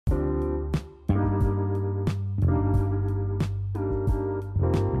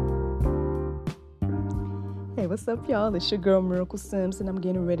what's up, y'all? It's your girl, Miracle Sims, and I'm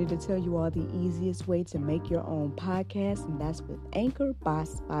getting ready to tell you all the easiest way to make your own podcast, and that's with Anchor by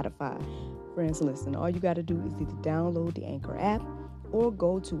Spotify. Friends, listen, all you got to do is either download the Anchor app or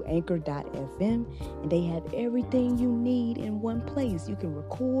go to anchor.fm, and they have everything you need in one place. You can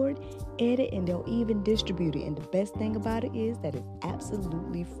record, edit, and they'll even distribute it. And the best thing about it is that it's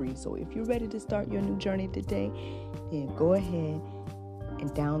absolutely free. So if you're ready to start your new journey today, then go ahead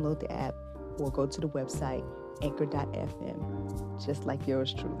and download the app or go to the website anchor.fm, just like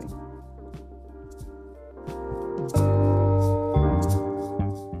yours truly.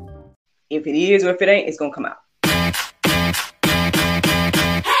 If it is or if it ain't, it's gonna come out.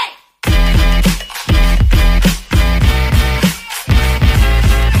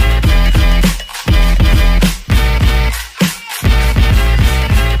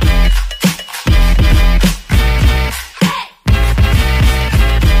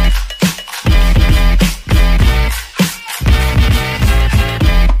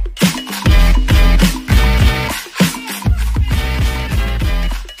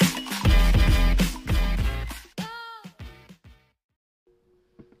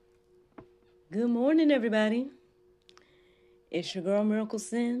 Good morning, everybody. It's your girl, Miracle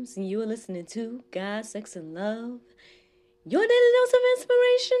Sims, and you are listening to God, Sex, and Love, your daily dose of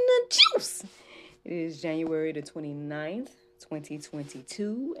inspiration and juice. It is January the 29th,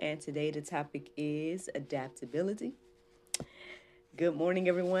 2022, and today the topic is adaptability. Good morning,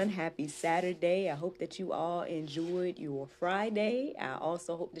 everyone. Happy Saturday. I hope that you all enjoyed your Friday. I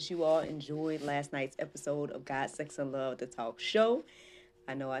also hope that you all enjoyed last night's episode of God, Sex, and Love, the talk show.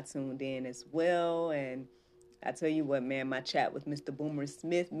 I know I tuned in as well, and I tell you what, man, my chat with Mr. Boomer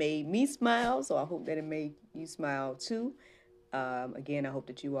Smith made me smile, so I hope that it made you smile too. Again, I hope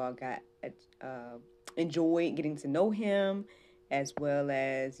that you all enjoyed getting to know him, as well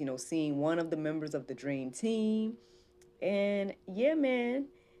as, seeing one of the members of the Dream Team. And yeah, man,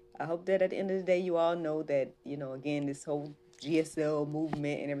 I hope that at the end of the day, you all know that, again, this whole GSL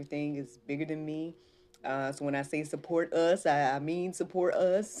movement and everything is bigger than me. So when I say support us, I mean support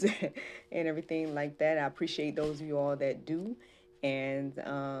us and everything like that. I appreciate those of you all that do. And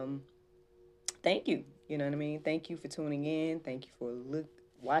thank you. You know what I mean? Thank you for tuning in. Thank you for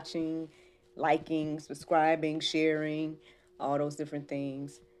watching, liking, subscribing, sharing, all those different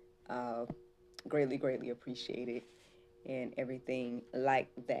things. Greatly, greatly appreciate it and everything like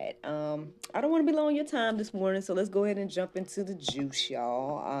that. I don't want to be long on your time this morning, so let's go ahead and jump into the juice,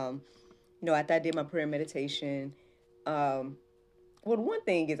 y'all. After I did my prayer meditation, the one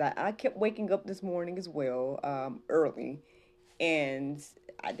thing is I kept waking up this morning as well, early, and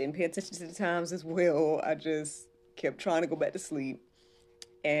I didn't pay attention to the times as well. I just kept trying to go back to sleep,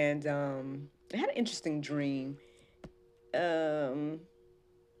 and I had an interesting dream, but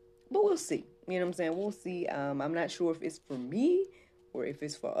we'll see. You know what I'm saying? We'll see. I'm not sure if it's for me or if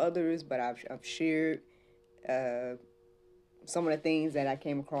it's for others, but I've shared some of the things that I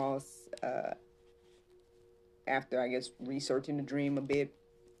came across after, I guess, researching the dream a bit.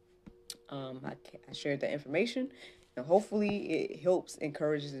 I shared that information, and hopefully it helps,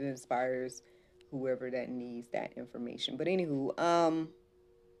 encourages, and inspires whoever that needs that information. But anywho,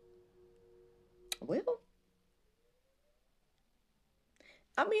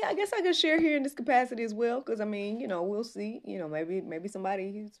 I guess I could share here in this capacity as well, because, we'll see. Maybe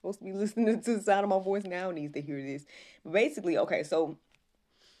somebody who's supposed to be listening to the sound of my voice now needs to hear this. But basically, okay, so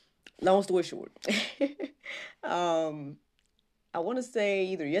long story short, I want to say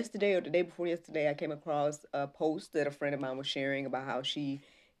either yesterday or the day before yesterday, I came across a post that a friend of mine was sharing about how she,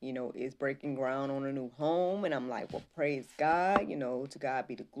 is breaking ground on a new home. And I'm like, well, praise God, to God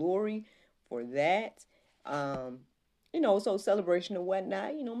be the glory for that. So celebration and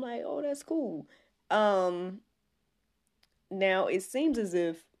whatnot, I'm like, oh, that's cool. Now it seems as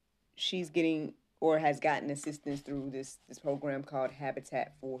if she's getting or has gotten assistance through this program called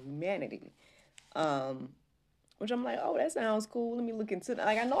Habitat for Humanity. Which I'm like, oh, that sounds cool. Let me look into it.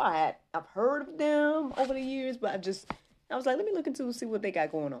 Like, I know I've heard of them over the years, but I was like, let me look into see what they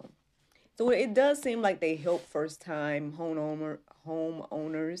got going on. So it does seem like they help first-time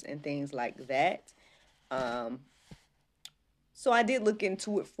homeowners and things like that. So I did look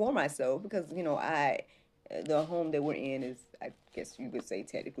into it for myself because, the home that we're in is, I guess you would say,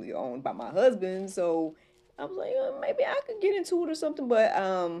 technically owned by my husband. So I was like, maybe I could get into it or something. But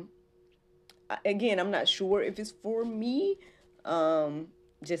again, I'm not sure if it's for me,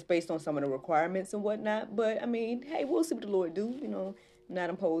 just based on some of the requirements and whatnot. But hey, we'll see what the Lord do. I'm not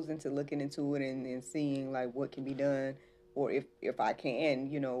opposed into looking into it and seeing like what can be done, or if I can,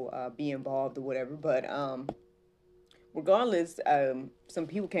 be involved or whatever. But regardless, some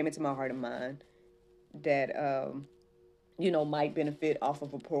people came into my heart and mind that might benefit off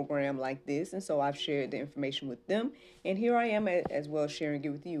of a program like this. And so I've shared the information with them. And here I am as well sharing it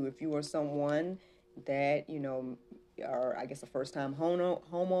with you. If you are someone that, are, I guess, a first time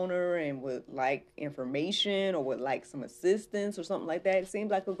homeowner and would like information or would like some assistance or something like that, it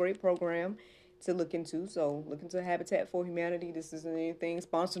seems like a great program to look into. So look into Habitat for Humanity. This isn't anything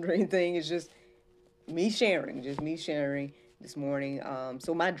sponsored or anything. It's just me sharing this morning.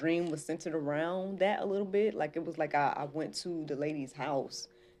 So my dream was centered around that a little bit. Like it was like I went to the lady's house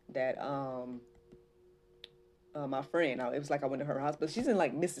that my friend. It was like I went to her house, but she's in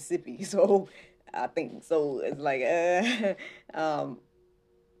like Mississippi, so I think so. It's like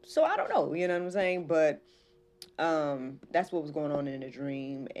so I don't know. You know what I'm saying? But that's what was going on in the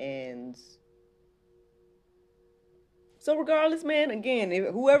dream. And so regardless, man, again,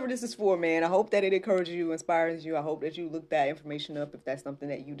 whoever this is for, man, I hope that it encourages you, inspires you. I hope that you look that information up if that's something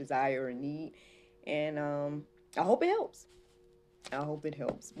that you desire or need. And I hope it helps. I hope it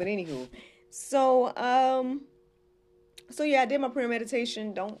helps. But anywho, so so yeah, I did my prayer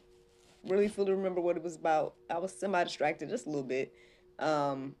meditation. Don't really fully remember what it was about. I was semi-distracted just a little bit.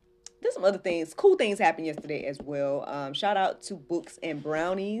 There's some other things, cool things happened yesterday as well. Shout out to Books and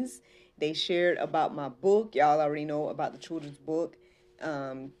Brownies. They shared about my book. Y'all already know about the children's book.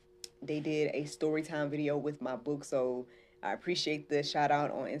 They did a story time video with my book, so I appreciate the shout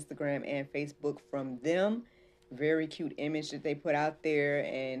out on Instagram and Facebook from them. Very cute image that they put out there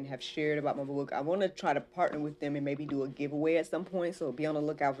and have shared about my book. I want to try to partner with them and maybe do a giveaway at some point, so be on the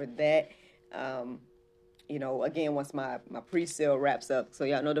lookout for that. Again, once my pre-sale wraps up. So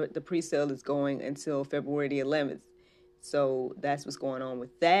y'all know the pre-sale is going until February the 11th. So that's what's going on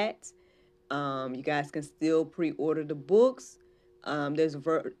with that. You guys can still pre-order the books. There's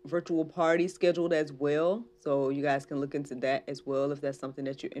a virtual party scheduled as well. So you guys can look into that as well if that's something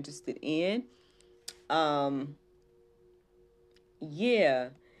that you're interested in. Yeah.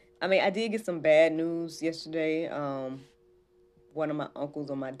 I mean, I did get some bad news yesterday. One of my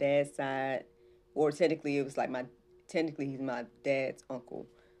uncles on my dad's side, or technically it was like technically he's my dad's uncle.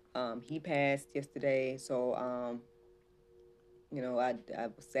 He passed yesterday, so I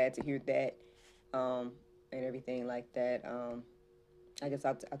was sad to hear that, and everything like that. I guess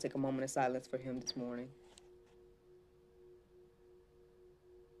I'll take a moment of silence for him this morning.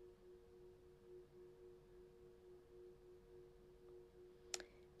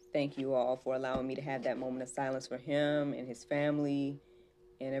 Thank you all for allowing me to have that moment of silence for him and his family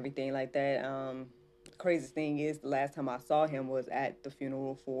and everything like that. The craziest thing is the last time I saw him was at the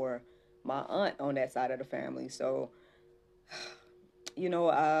funeral for my aunt on that side of the family. So,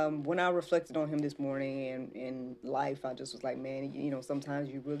 when I reflected on him this morning and in life, I just was like, man, sometimes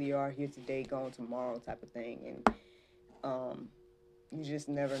you really are here today, gone tomorrow type of thing. And you just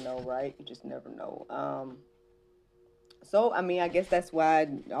never know, right? You just never know. So, I mean, I guess that's why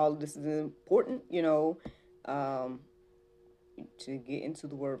all of this is important, to get into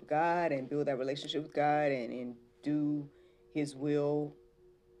the Word of God and build that relationship with God and do His will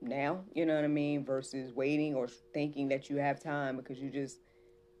now, you know what I mean, versus waiting or thinking that you have time because you just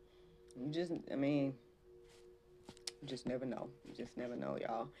never know. You just never know,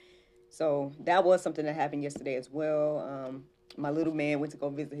 y'all. So that was something that happened yesterday as well. My little man went to go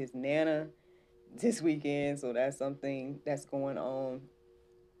visit his Nana this weekend, so that's something that's going on.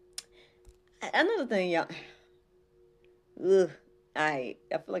 Another thing, y'all. Ugh, I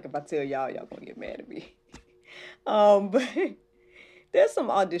feel like if I tell y'all gonna get mad at me. But there's some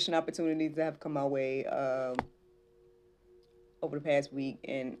audition opportunities that have come my way over the past week,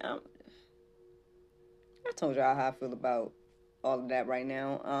 and I told y'all how I feel about all of that right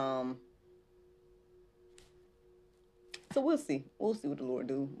now. So we'll see what the Lord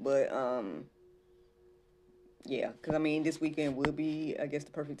do, but yeah, because I mean, this weekend will be, I guess,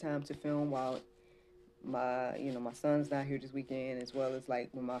 the perfect time to film while my son's not here this weekend, as well as like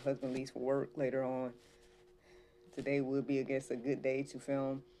when my husband leaves for work later on. Today will be, I guess, a good day to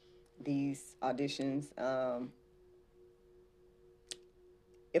film these auditions.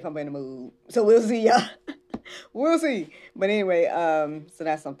 If I'm in the mood, so we'll see, y'all. We'll see. But anyway, so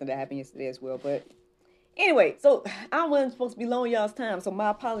that's something that happened yesterday as well. But anyway, so I wasn't supposed to be long y'all's time, so my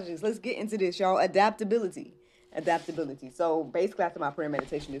apologies. Let's get into this, y'all. Adaptability. So basically, after my prayer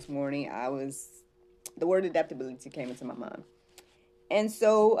meditation this morning, the word adaptability came into my mind. And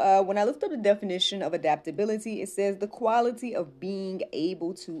so when I looked up the definition of adaptability, it says the quality of being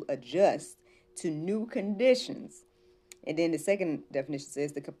able to adjust to new conditions. And then the second definition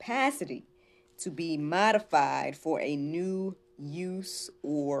says the capacity to be modified for a new use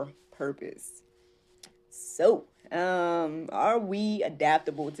or purpose. So, are we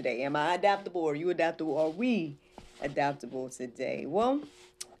adaptable today? Am I adaptable? Are you adaptable? Are we adaptable today? Well,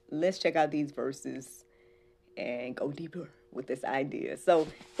 let's check out these verses and go deeper with this idea. So,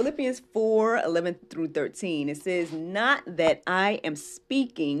 Philippians 4:11 through 13, it says, "Not that I am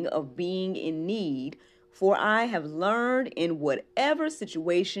speaking of being in need, for I have learned in whatever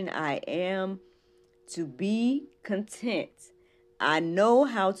situation I am to be content. I know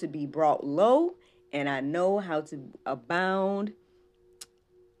how to be brought low, and I know how to abound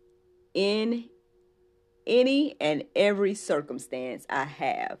in any and every circumstance. I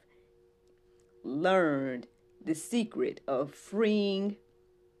have learned the secret of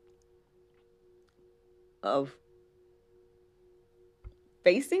of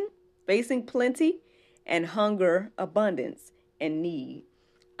facing plenty and hunger, abundance and need.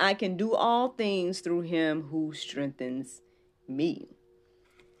 I can do all things through him who strengthens me."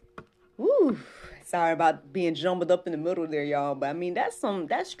 Woo. Sorry about being jumbled up in the middle there, y'all. But I mean, that's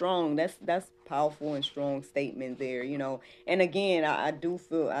strong. That's powerful and strong statement there, you know. And again, I do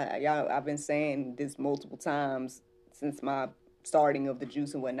feel y'all, I've been saying this multiple times since my starting of the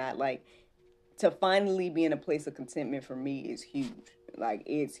juice and whatnot. Like, to finally be in a place of contentment for me is huge. Like,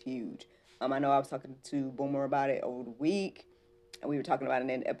 it's huge. I know I was talking to Boomer about it over the week, and we were talking about it in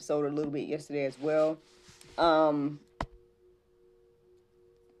an episode a little bit yesterday as well.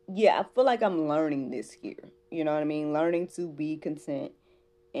 Yeah, I feel like I'm learning this here. You know what I mean? Learning to be content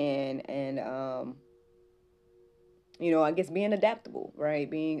and you know, I guess being adaptable, right?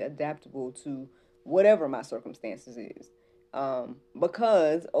 Being adaptable to whatever my circumstances is.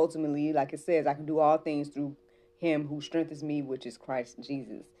 Because ultimately, like it says, I can do all things through him who strengthens me, which is Christ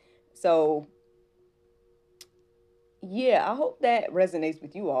Jesus. So yeah, I hope that resonates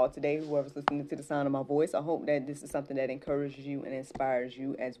with you all today, whoever's listening to the sound of my voice. I hope that this is something that encourages you and inspires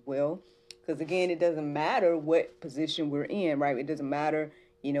you as well. Because again, it doesn't matter what position we're in, right? It doesn't matter,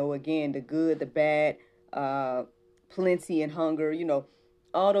 you know, again, the good, the bad, plenty and hunger, you know,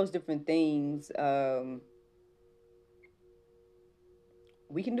 all those different things.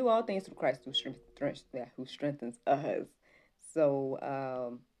 We can do all things through Christ who strengthens us.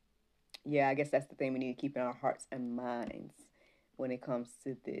 So, yeah, I guess that's the thing we need to keep in our hearts and minds when it comes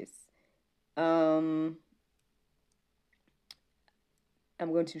to this. I'm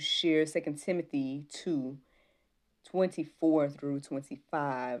going to share 2 Timothy 2:24 through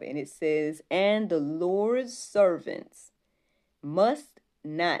 25. And it says, "And the Lord's servants must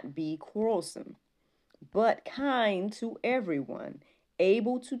not be quarrelsome, but kind to everyone,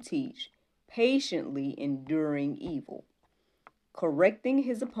 able to teach, patiently enduring evil, correcting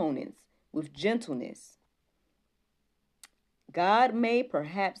his opponents with gentleness. God may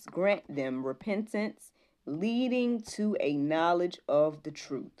perhaps grant them repentance, leading to a knowledge of the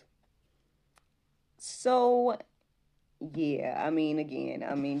truth." So, yeah, I mean, again,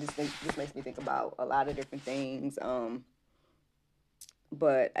 this makes me think about a lot of different things.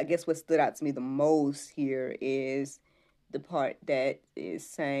 But I guess what stood out to me the most here is the part that is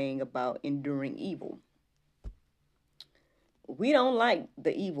saying about enduring evil. We don't like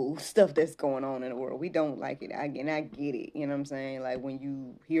the evil stuff that's going on in the world. We don't like it. I get it. You know what I'm saying? Like, when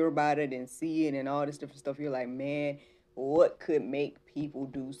you hear about it and see it and all this different stuff, you're like, man, what could make people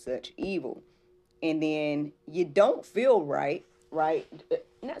do such evil? And then you don't feel right? I'm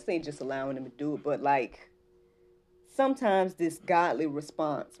not saying just allowing them to do it, but like sometimes this godly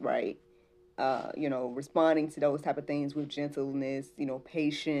response, right? You know, responding to those type of things with gentleness, you know,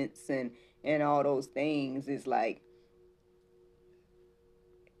 patience and all those things is like,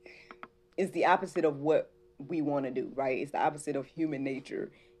 it's the opposite of what we want to do, right? It's the opposite of human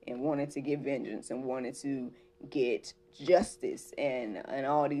nature and wanting to get vengeance and wanting to get justice and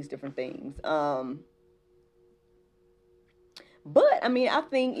all these different things. But I mean, I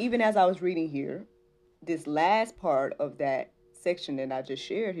think even as I was reading here, this last part of that section that I just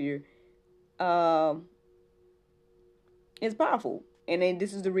shared here, is powerful. And then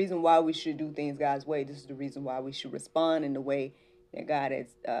this is the reason why we should do things God's way. This is the reason why we should respond in the way that God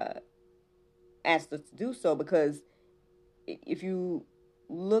has asked us to do so. Because if you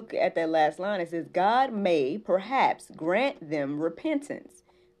look at that last line, it says, God may perhaps grant them repentance,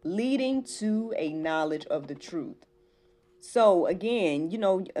 leading to a knowledge of the truth. So again, you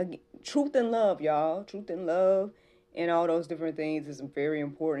know, truth and love, y'all. Truth and love and all those different things is very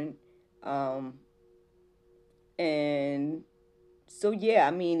important. And so, yeah,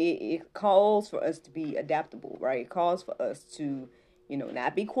 I mean, it calls for us to be adaptable, right? It calls for us to, you know,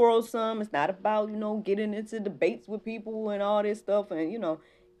 not be quarrelsome. It's not about, you know, getting into debates with people and all this stuff. And, you know,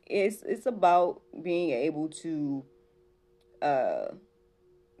 it's about being able to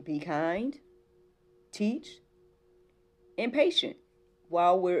be kind, teach, and patient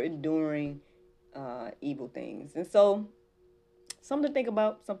while we're enduring evil things. And so, something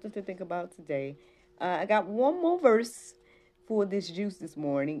to think about today. I got one more verse for this juice this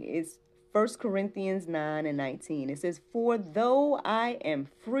morning. It's 1 Corinthians 9 and 19. It says, "For though I am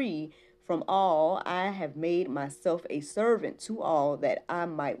free from all, I have made myself a servant to all that I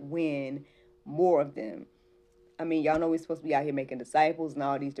might win more of them." I mean, y'all know we're supposed to be out here making disciples and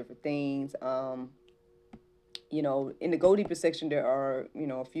all these different things. In the Go Deeper section, there are,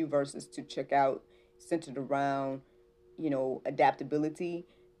 a few verses to check out centered around, adaptability.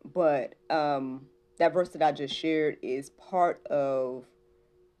 But that verse that I just shared is part of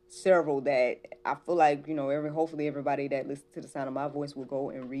several that I feel like, hopefully everybody that listens to the sound of my voice will go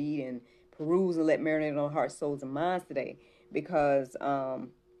and read and peruse and let marinate on hearts, souls, and minds today. Because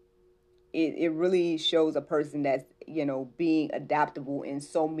it really shows a person that's, being adaptable in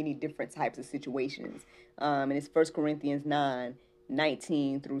so many different types of situations. And it's 1 Corinthians 9,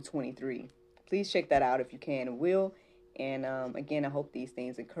 19 through 23. Please check that out if you can and will. And again, I hope these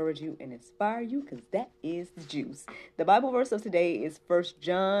things encourage you and inspire you, because that is the juice. The Bible verse of today is 1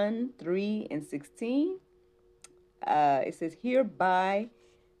 John 3 and 16. It says, "Hereby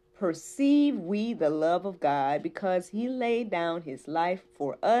perceive we the love of God, because he laid down his life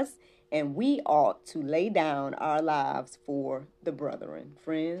for us, and we ought to lay down our lives for the brethren."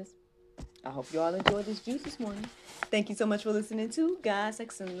 Friends, I hope you all enjoyed this juice this morning. Thank you so much for listening to God,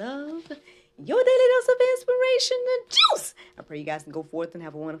 Sex, and Love, your daily dose of inspiration and juice. I pray you guys can go forth and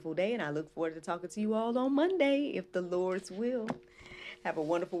have a wonderful day, and I look forward to talking to you all on Monday, if the Lord's will. Have a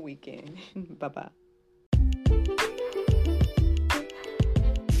wonderful weekend. Bye-bye.